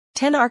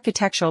10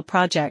 architectural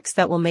projects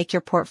that will make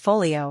your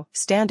portfolio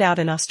stand out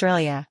in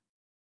Australia.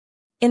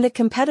 In the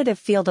competitive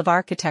field of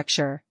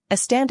architecture, a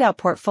standout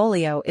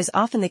portfolio is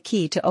often the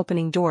key to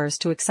opening doors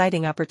to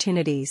exciting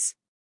opportunities.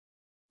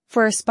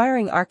 For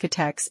aspiring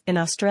architects in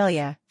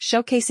Australia,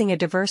 showcasing a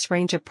diverse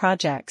range of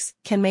projects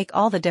can make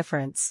all the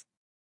difference.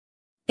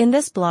 In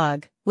this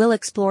blog, we'll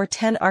explore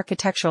 10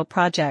 architectural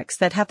projects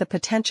that have the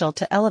potential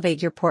to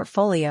elevate your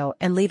portfolio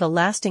and leave a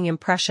lasting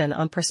impression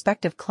on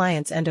prospective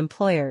clients and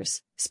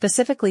employers,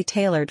 specifically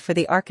tailored for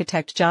the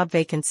architect job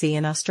vacancy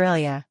in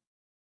Australia.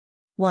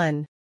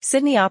 1.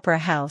 Sydney Opera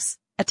House,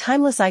 a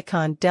timeless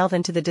icon. Delve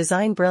into the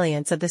design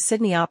brilliance of the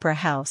Sydney Opera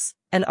House,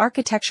 an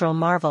architectural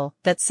marvel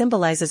that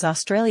symbolizes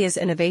Australia's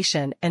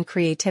innovation and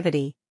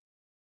creativity.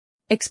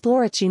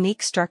 Explore its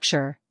unique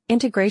structure,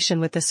 integration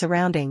with the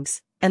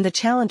surroundings, and the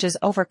challenges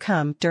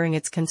overcome during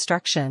its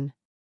construction.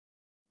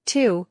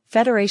 2.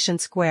 Federation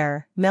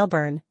Square,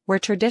 Melbourne, where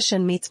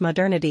tradition meets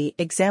modernity.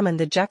 Examine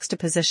the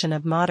juxtaposition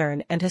of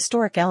modern and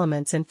historic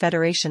elements in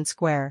Federation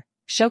Square,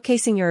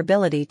 showcasing your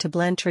ability to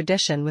blend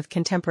tradition with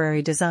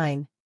contemporary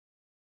design.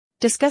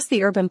 Discuss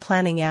the urban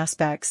planning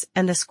aspects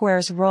and the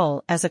square's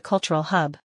role as a cultural hub.